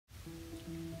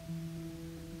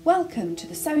Welcome to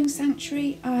the Sewing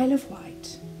Sanctuary, Isle of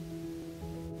Wight.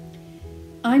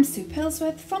 I'm Sue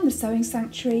Pilsworth from the Sewing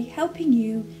Sanctuary, helping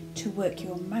you to work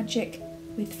your magic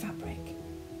with fabric.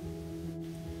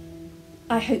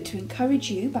 I hope to encourage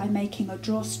you by making a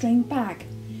drawstring bag.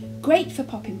 Great for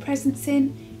popping presents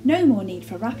in, no more need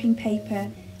for wrapping paper,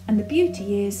 and the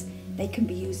beauty is they can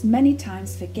be used many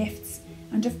times for gifts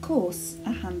and of course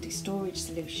a handy storage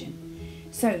solution.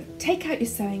 So take out your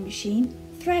sewing machine,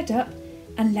 thread up,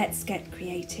 and let's get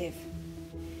creative.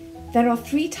 There are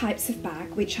 3 types of bag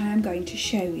which I am going to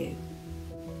show you.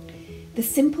 The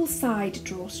simple side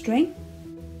drawstring,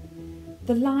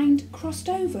 the lined crossed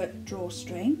over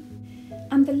drawstring,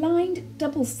 and the lined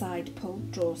double side pull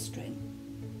drawstring.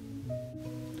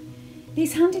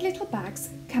 These handy little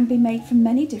bags can be made from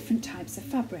many different types of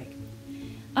fabric.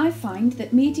 I find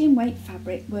that medium weight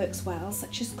fabric works well,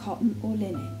 such as cotton or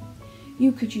linen.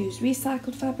 You could use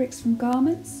recycled fabrics from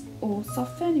garments or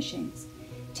soft furnishings.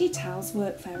 Tea towels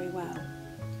work very well.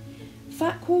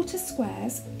 Fat quarter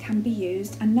squares can be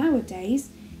used, and nowadays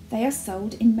they are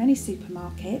sold in many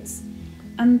supermarkets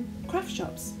and craft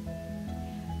shops.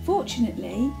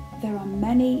 Fortunately, there are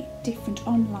many different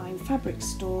online fabric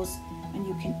stores and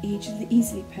you can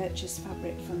easily purchase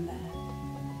fabric from there.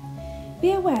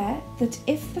 Be aware that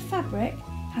if the fabric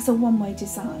has a one-way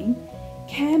design,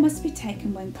 care must be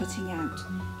taken when cutting out,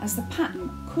 as the pattern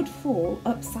could fall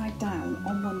upside down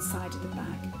on one side of the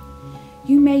bag.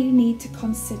 You may need to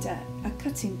consider a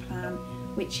cutting plan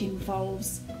which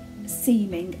involves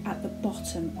seaming at the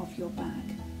bottom of your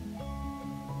bag.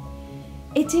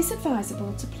 It is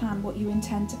advisable to plan what you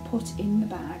intend to put in the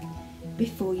bag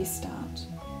before you start.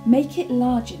 Make it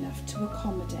large enough to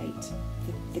accommodate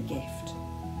the gift.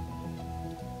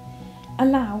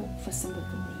 Allow for some wiggle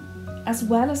room, as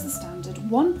well as the standard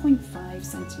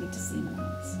 1.5cm seam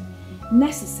allowance,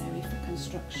 necessary for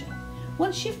construction.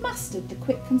 Once you've mastered the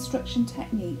quick construction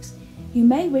techniques, you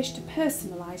may wish to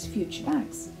personalise future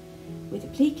bags with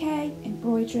applique,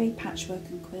 embroidery, patchwork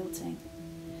and quilting.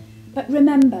 But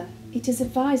remember, it is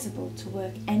advisable to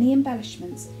work any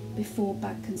embellishments before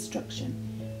bag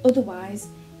construction, otherwise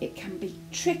it can be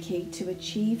tricky to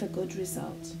achieve a good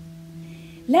result.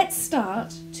 Let's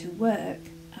start to work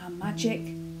our magic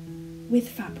with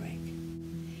fabric.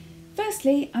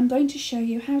 Firstly, I'm going to show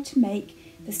you how to make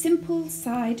the simple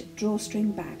side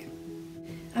drawstring bag.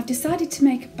 I've decided to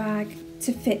make a bag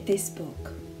to fit this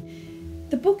book.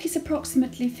 The book is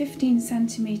approximately 15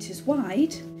 centimetres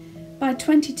wide by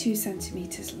 22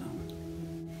 centimetres long.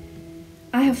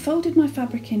 I have folded my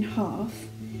fabric in half,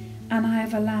 and I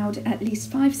have allowed at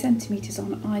least 5 centimetres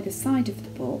on either side of the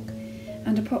book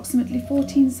and approximately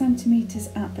 14 centimetres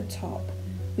at the top,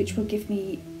 which will give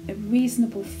me a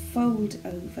reasonable fold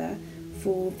over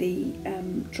for the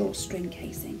drawstring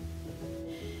casing.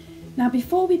 Now,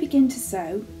 before we begin to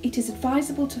sew, it is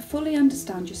advisable to fully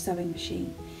understand your sewing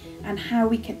machine and how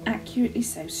we can accurately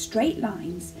sew straight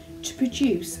lines to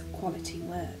produce quality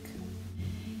work.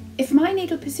 If my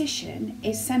needle position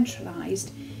is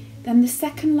centralised, then the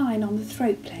second line on the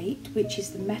throat plate, which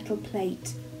is the metal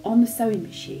plate on the sewing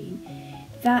machine,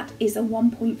 that is a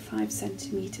 1.5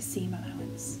 centimetre seam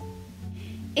allowance.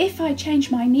 If I change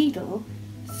my needle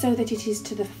so that it is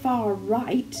to the far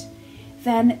right,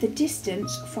 then the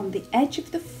distance from the edge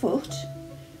of the foot,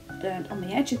 on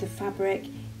the edge of the fabric,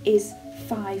 is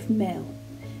 5 mil.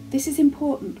 This is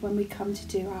important when we come to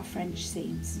do our French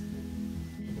seams.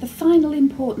 The final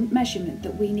important measurement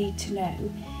that we need to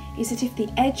know is that if the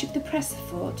edge of the presser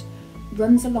foot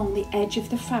runs along the edge of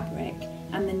the fabric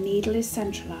and the needle is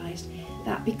centralised,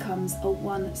 that becomes a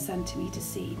 1 centimetre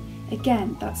seam.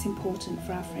 Again, that's important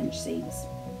for our French seams.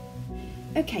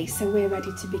 Okay, so we're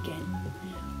ready to begin.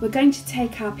 We're going to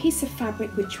take our piece of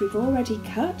fabric which we've already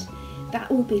cut. That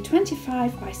will be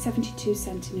 25 by 72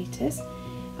 centimetres,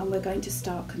 and we're going to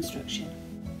start construction.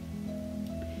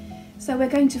 So we're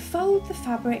going to fold the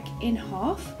fabric in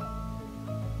half,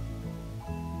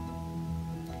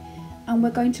 and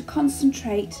we're going to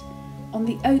concentrate on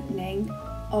the opening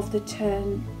of the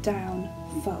turn down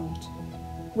fold,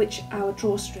 which our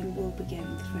drawstring will be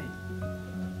going through.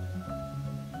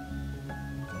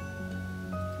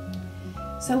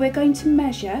 So we're going to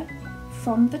measure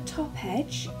from the top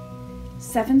edge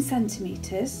 7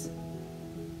 centimetres,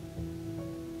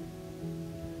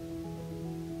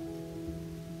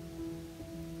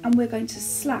 and we're going to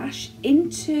slash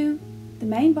into the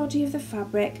main body of the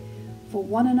fabric for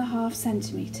 1.5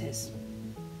 centimetres.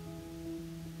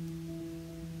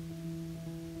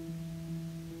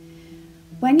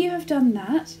 When you have done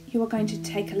that, you are going to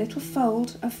take a little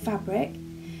fold of fabric,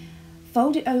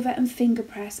 fold it over and finger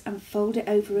press and fold it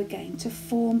over again to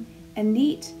form a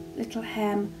neat little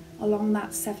hem along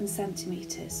that 7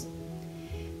 centimetres.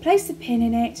 Place a pin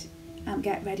in it and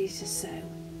get ready to sew.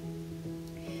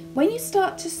 When you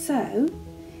start to sew,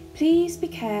 please be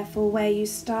careful where you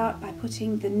start by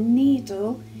putting the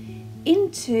needle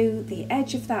into the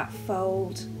edge of that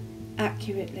fold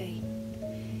accurately.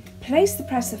 Place the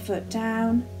presser foot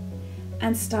down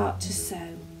and start to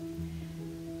sew.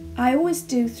 I always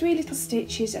do 3 little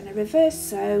stitches and a reverse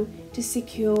sew to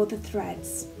secure the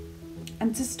threads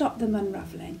and to stop them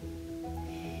unravelling.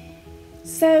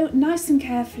 Sew nice and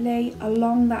carefully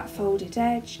along that folded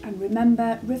edge, and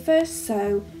remember, reverse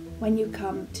sew when you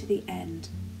come to the end.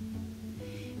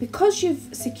 Because you've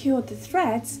secured the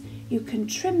threads, you can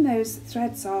trim those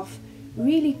threads off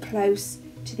really close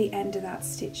to the end of that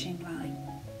stitching line.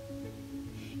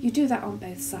 You do that on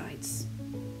both sides.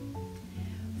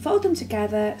 Fold them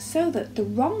together so that the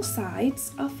wrong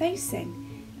sides are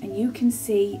facing and you can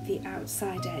see the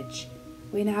outside edge.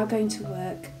 We're now going to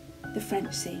work the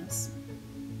French seams.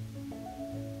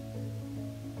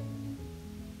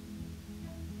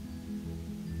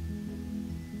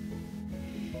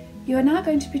 You are now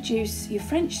going to produce your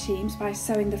French seams by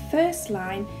sewing the first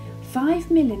line 5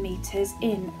 millimeters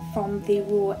in from the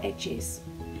raw edges.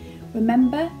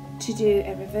 Remember to do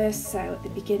a reverse sew at the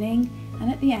beginning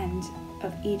and at the end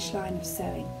of each line of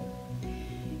sewing.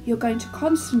 You're going to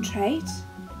concentrate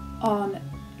on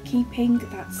keeping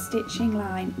that stitching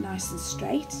line nice and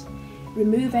straight.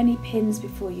 Remove any pins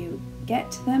before you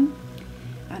get to them,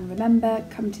 and remember,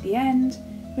 come to the end,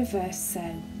 reverse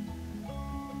sew.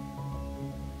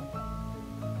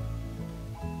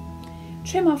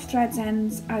 Trim off threads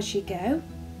ends as you go,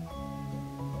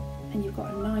 and you've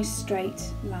got a nice straight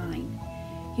line.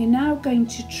 You're now going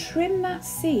to trim that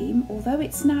seam, although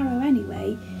it's narrow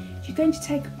anyway. You're going to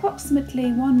take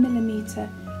approximately 1 millimeter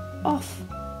off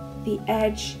the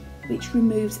edge, which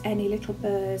removes any little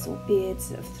burrs or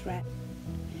beards of thread.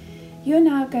 You're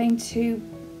now going to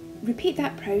repeat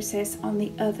that process on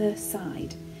the other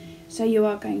side. So you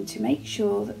are going to make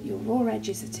sure that your raw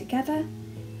edges are together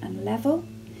and level,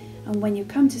 and when you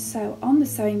come to sew on the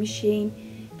sewing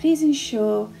machine, please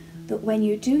ensure that when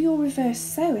you do your reverse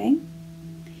sewing,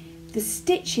 the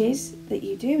stitches that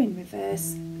you do in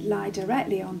reverse lie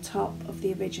directly on top of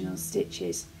the original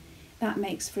stitches. That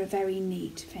makes for a very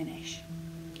neat finish.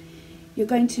 You're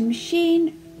going to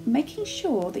machine, making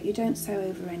sure that you don't sew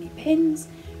over any pins.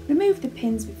 Remove the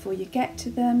pins before you get to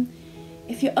them.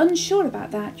 If you're unsure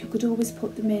about that, you could always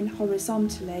put them in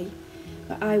horizontally,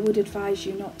 but I would advise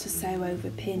you not to sew over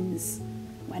pins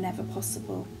whenever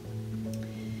possible.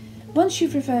 Once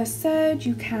you've reverse sewed,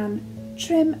 you can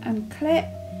trim and clip,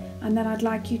 and then I'd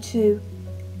like you to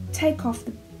take off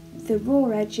the raw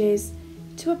edges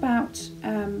to about,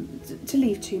 to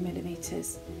leave 2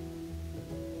 millimeters.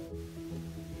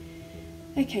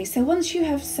 Okay, so once you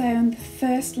have sewn the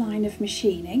first line of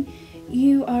machining,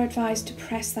 you are advised to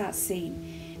press that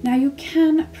seam. Now you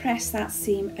can press that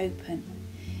seam open.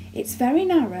 It's very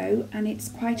narrow and it's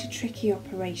quite a tricky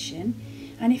operation,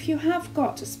 and if you have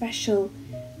got a special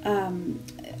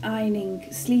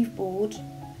ironing sleeve board,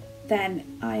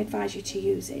 then I advise you to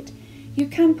use it. You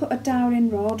can put a dowling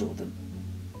rod or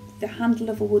the handle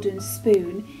of a wooden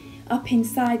spoon up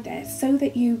inside there so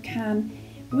that you can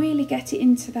really get it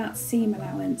into that seam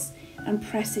allowance and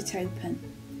press it open.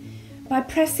 By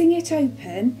pressing it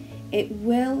open, it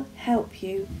will help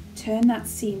you turn that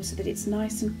seam so that it's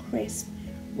nice and crisp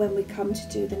when we come to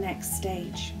do the next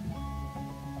stage.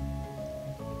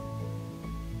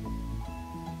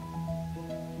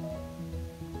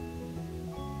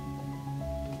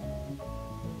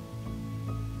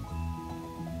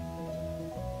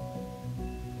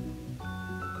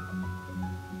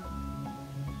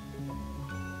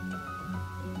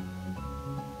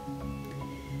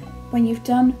 When you've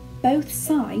done both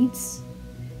sides,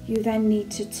 you then need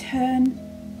to turn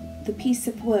the piece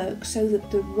of work so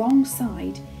that the wrong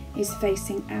side is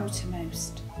facing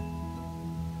outermost.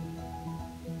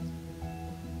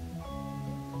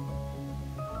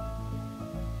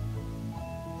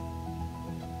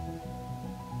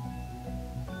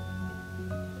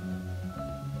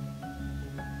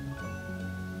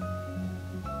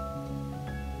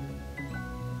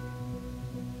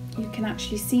 You can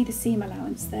actually see the seam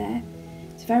allowance there.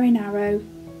 It's very narrow,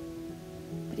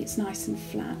 but it's nice and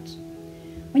flat.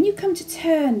 When you come to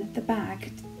turn the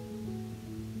bag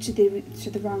to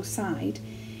the wrong side,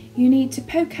 you need to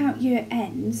poke out your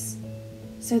ends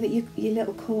so that your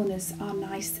little corners are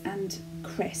nice and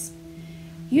crisp.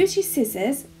 Use your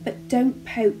scissors, but don't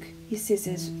poke your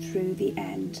scissors through the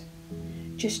end.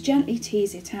 Just gently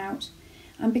tease it out,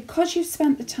 and because you've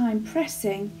spent the time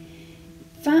pressing,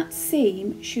 that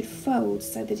seam should fold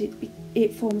so that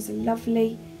it forms a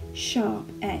lovely sharp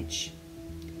edge.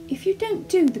 If you don't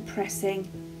do the pressing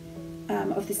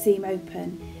of the seam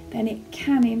open, then it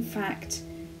can in fact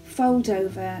fold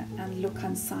over and look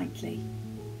unsightly.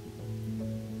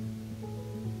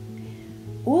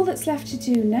 All that's left to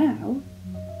do now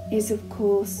is, of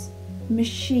course,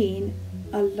 machine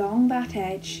along that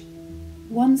edge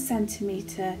 1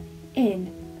 centimetre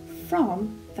in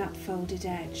from that folded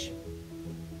edge.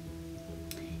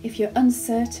 If you're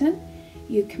uncertain,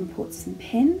 you can put some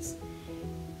pins.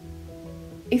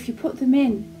 If you put them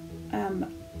in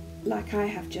like I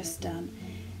have just done,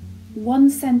 1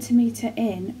 centimetre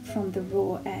in from the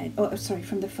raw edge,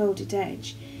 from the folded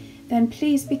edge, then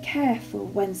please be careful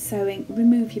when sewing,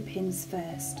 remove your pins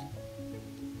first.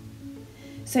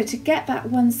 So to get that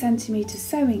 1 centimetre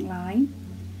sewing line,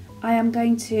 I am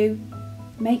going to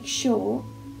make sure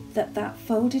that that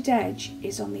folded edge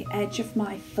is on the edge of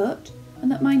my foot and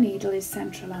that my needle is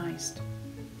centralised.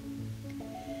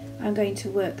 I'm going to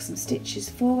work some stitches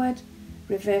forward,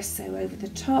 reverse sew over the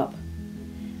top,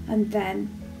 and then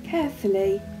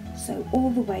carefully sew all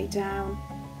the way down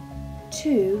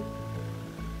to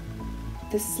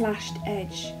the slashed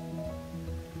edge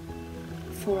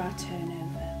for our turnover.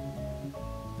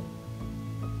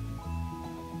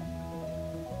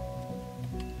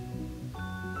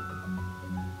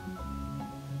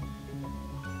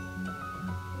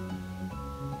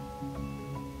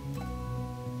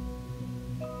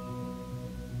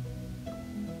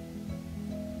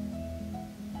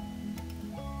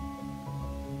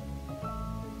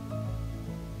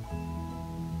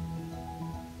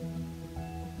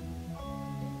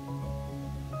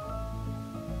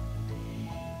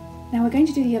 Now we're going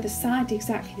to do the other side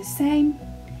exactly the same,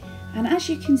 and as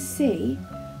you can see,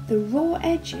 the raw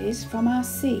edges from our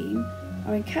seam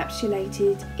are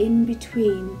encapsulated in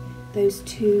between those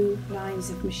two lines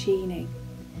of machining.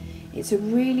 It's a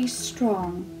really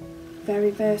strong, very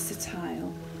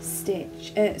versatile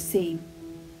seam.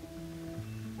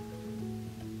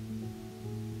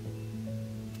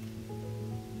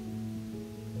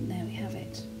 There we have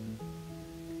it.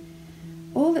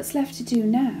 All that's left to do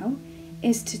now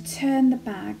is to turn the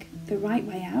bag the right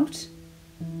way out,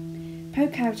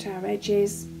 poke out our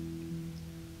edges,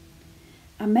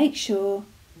 and make sure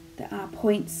that our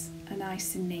points are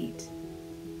nice and neat.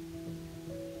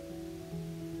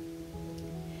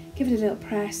 Give it a little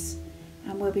press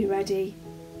and we'll be ready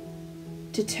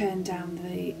to turn down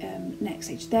the next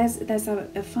stitch. There's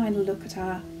a final look at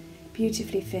our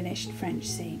beautifully finished French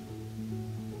seam.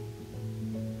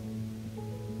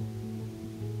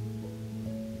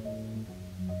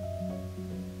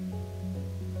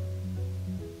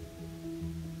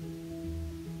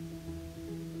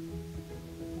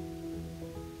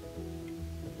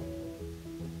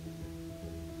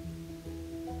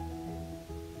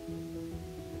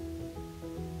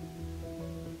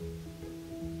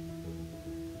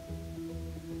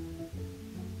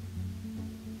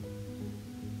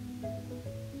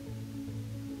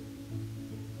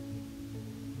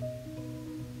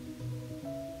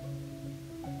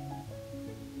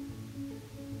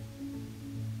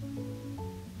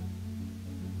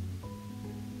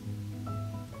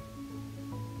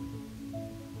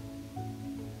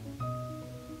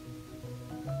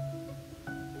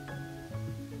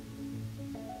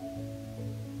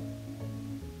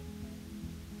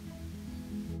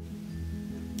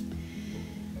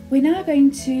 We're now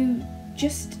going to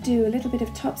just do a little bit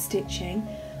of top stitching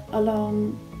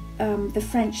along the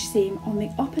French seam on the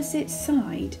opposite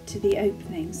side to the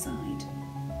opening side.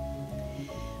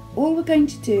 All we're going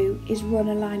to do is run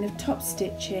a line of top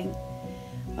stitching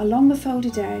along the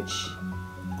folded edge,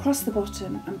 across the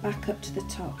bottom and back up to the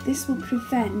top. This will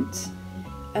prevent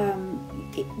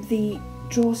the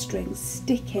drawstring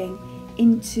sticking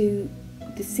into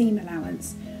the seam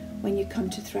allowance when you come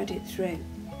to thread it through.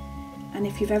 And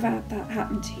if you've ever had that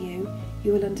happen to you,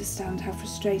 you will understand how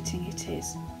frustrating it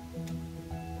is.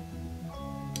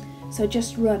 So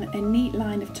just run a neat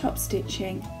line of top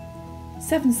stitching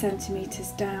 7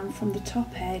 centimetres down from the top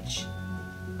edge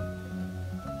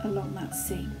along that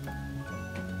seam.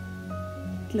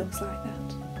 It looks like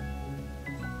that.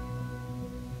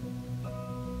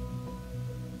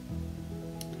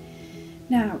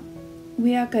 Now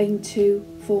we are going to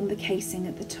form the casing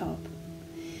at the top.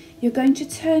 You're going to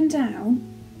turn down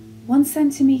 1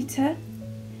 centimetre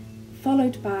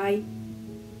followed by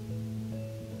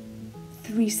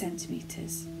 3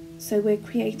 centimetres. So we're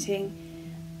creating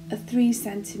a 3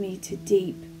 centimetre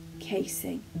deep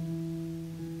casing.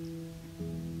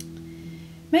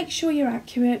 Make sure you're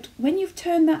accurate. When you've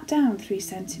turned that down 3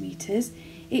 centimetres,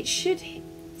 it should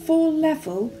fall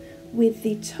level with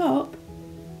the top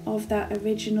of that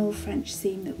original French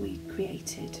seam that we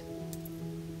created.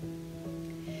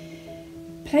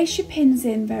 Place your pins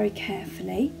in very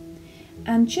carefully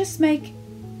and just make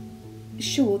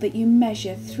sure that you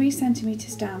measure 3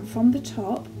 centimetres down from the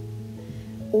top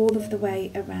all of the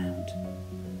way around.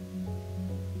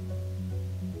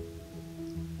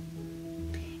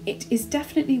 It is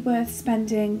definitely worth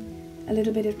spending a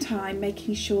little bit of time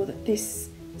making sure that this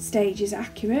stage is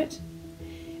accurate,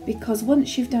 because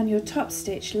once you've done your top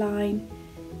stitch line,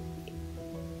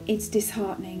 it's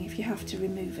disheartening if you have to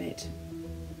remove it.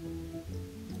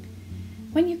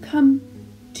 When you come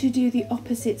to do the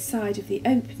opposite side of the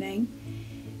opening,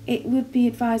 it would be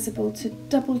advisable to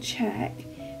double check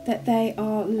that they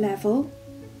are level,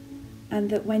 and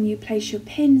that when you place your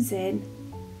pins in,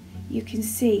 you can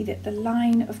see that the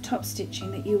line of top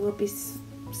stitching that you will be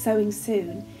sewing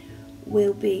soon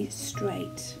will be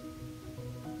straight.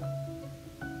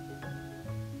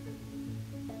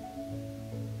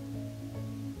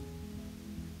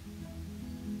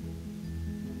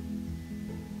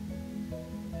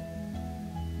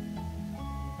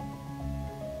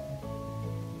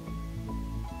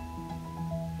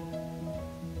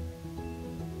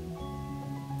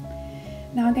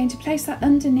 Now I'm going to place that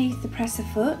underneath the presser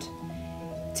foot,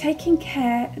 taking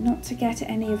care not to get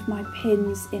any of my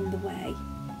pins in the way.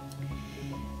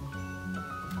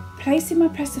 Placing my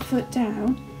presser foot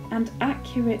down and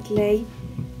accurately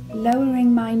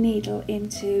lowering my needle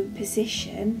into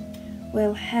position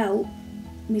will help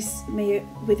me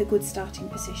with a good starting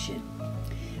position.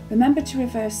 Remember to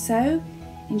reverse sew,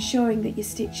 ensuring that your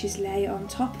stitches lay on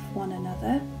top of one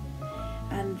another,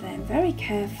 and then very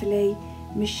carefully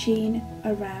machine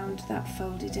around that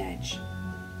folded edge.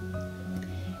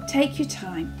 Take your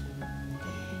time.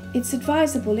 It's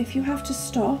advisable, if you have to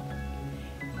stop,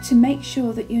 to make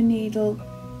sure that your needle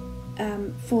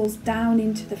falls down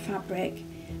into the fabric,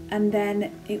 and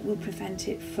then it will prevent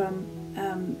it from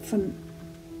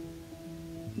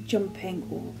jumping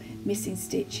or missing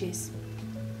stitches.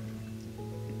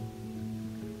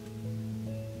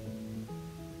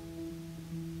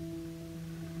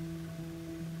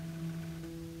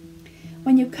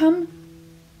 When you come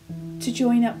to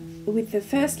join up with the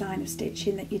first line of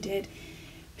stitching that you did,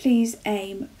 please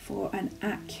aim for an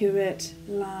accurate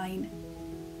line.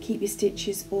 Keep your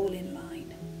stitches all in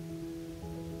line.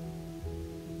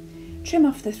 Trim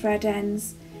off the thread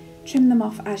ends, trim them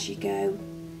off as you go.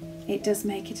 It does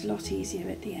make it a lot easier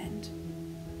at the end.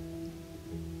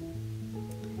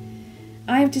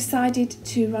 I have decided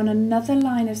to run another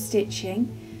line of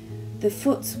stitching, the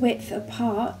foot's width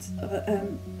apart,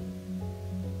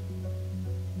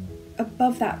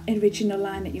 above that original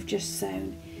line that you've just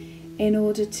sewn, in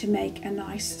order to make a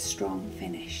nice strong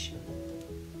finish.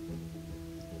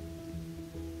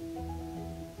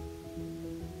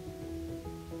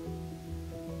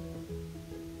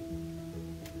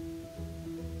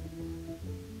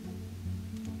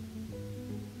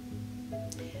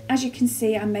 As you can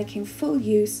see, I'm making full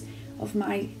use of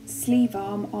my sleeve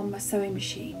arm on my sewing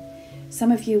machine.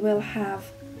 Some of you will have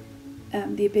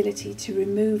the ability to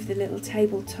remove the little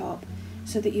tabletop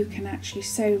so that you can actually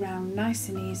sew round nice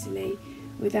and easily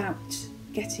without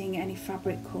getting any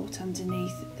fabric caught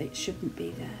underneath that shouldn't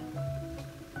be there.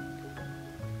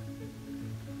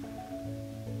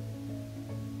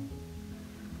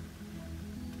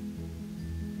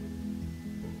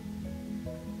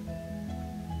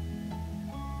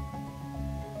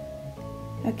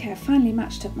 Okay, I've finally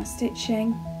matched up my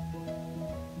stitching,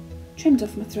 trimmed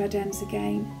off my thread ends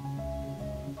again,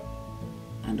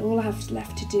 and all I have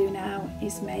left to do now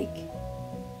is make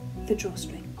the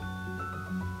drawstring.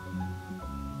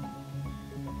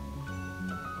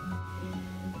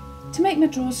 To make my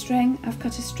drawstring, I've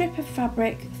cut a strip of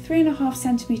fabric 3.5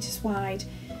 centimetres wide,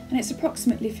 and it's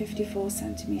approximately 54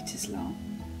 centimetres long.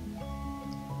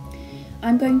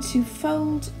 I'm going to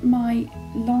fold my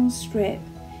long strip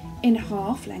in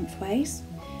half lengthways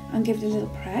and give it a little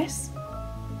press.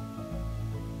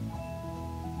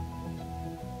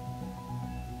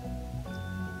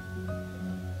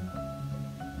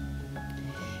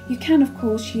 You can of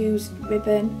course use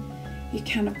ribbon, you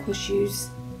can of course use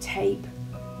tape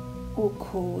or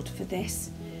cord for this,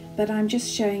 but I'm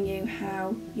just showing you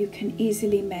how you can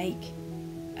easily make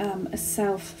a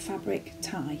self fabric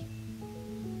tie.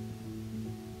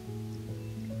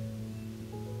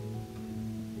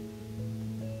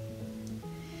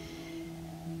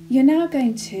 You're now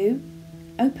going to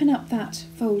open up that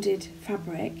folded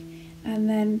fabric and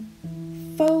then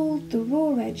fold the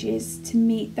raw edges to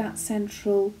meet that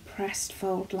central pressed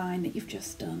fold line that you've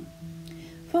just done.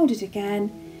 Fold it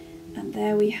again And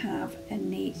there we have a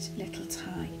neat little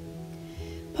tie.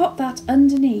 Pop that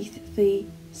underneath the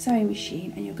sewing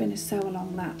machine and you're going to sew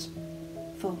along that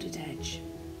folded edge.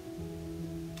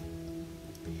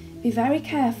 Be very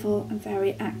careful and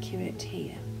very accurate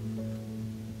here.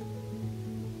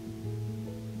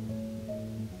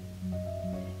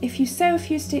 If you sew a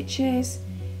few stitches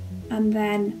and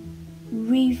then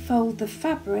refold the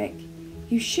fabric,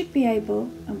 you should be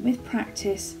able, and with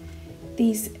practice,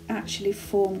 these actually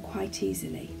form quite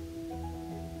easily.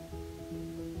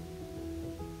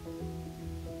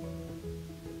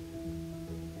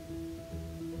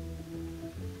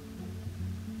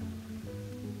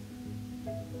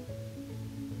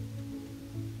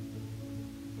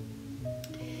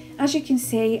 As you can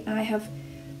see, I have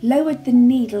lowered the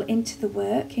needle into the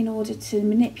work in order to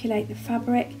manipulate the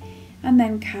fabric and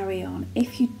then carry on.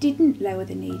 If you didn't lower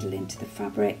the needle into the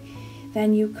fabric,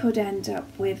 then you could end up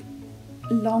with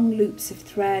long loops of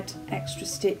thread, extra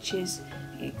stitches.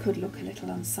 It could look a little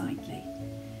unsightly.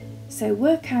 So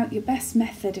work out your best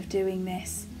method of doing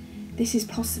this. This is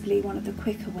possibly one of the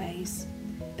quicker ways.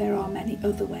 There are many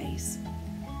other ways.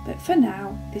 But for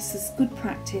now, this is good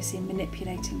practice in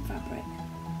manipulating fabric.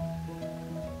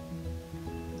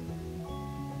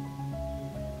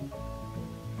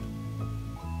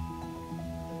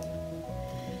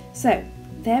 So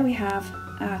there we have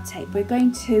our tape. We're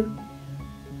going to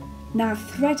now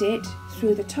thread it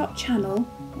through the top channel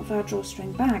of our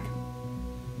drawstring bag.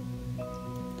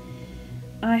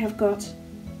 I have got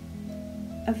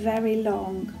a very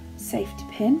long safety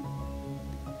pin.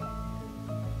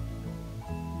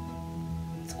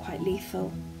 It's quite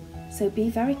lethal, so be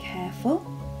very careful.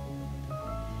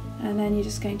 And then you're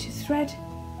just going to thread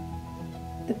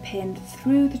the pin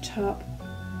through the top.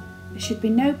 There should be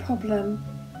no problem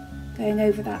going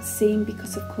over that seam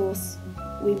because of course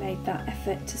we made that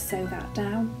effort to sew that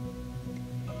down,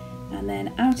 and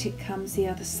then out it comes the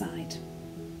other side.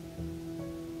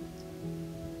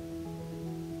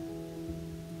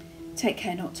 Take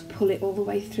care not to pull it all the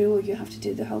way through or you have to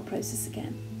do the whole process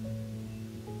again.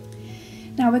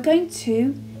 Now we're going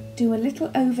to do a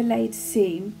little overlaid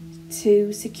seam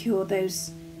to secure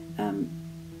those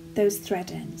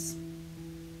thread ends.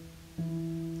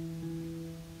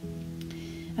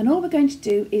 And all we're going to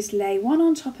do is lay one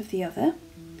on top of the other,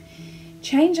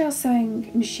 change our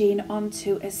sewing machine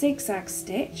onto a zigzag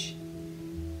stitch,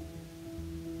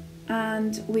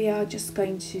 and we are just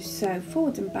going to sew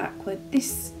forward and backward.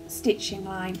 This stitching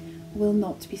line will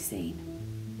not be seen.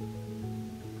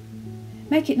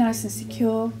 Make it nice and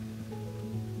secure.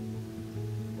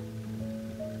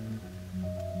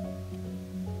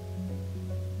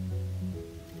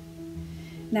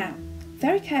 Now,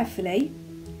 very carefully,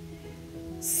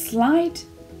 slide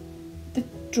the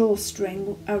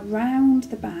drawstring around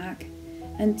the bag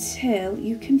until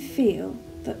you can feel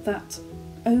that that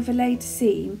overlaid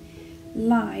seam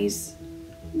lies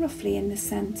roughly in the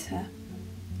centre.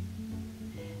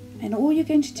 And all you're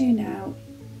going to do now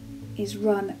is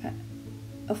run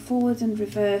a forward and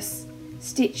reverse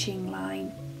stitching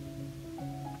line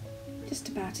just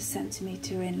about 1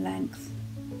 centimetre in length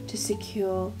to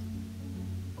secure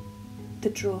the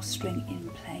drawstring in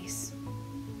place.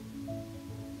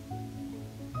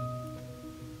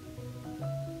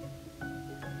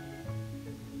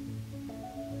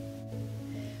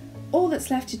 All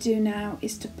that's left to do now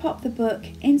is to pop the book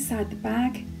inside the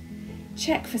bag,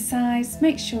 check for size,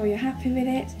 make sure you're happy with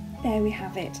it. There we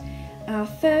have it, our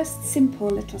first simple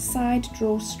little side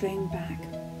drawstring bag.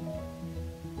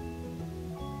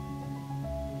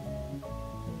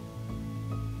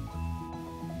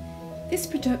 This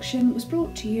production was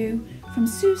brought to you from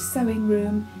Sue's Sewing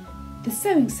Room, the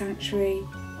Sewing Sanctuary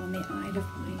on the Isle of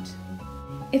Wight.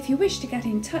 If you wish to get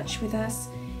in touch with us,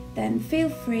 then feel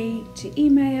free to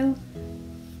email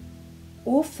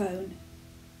or phone,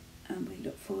 and we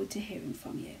look forward to hearing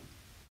from you.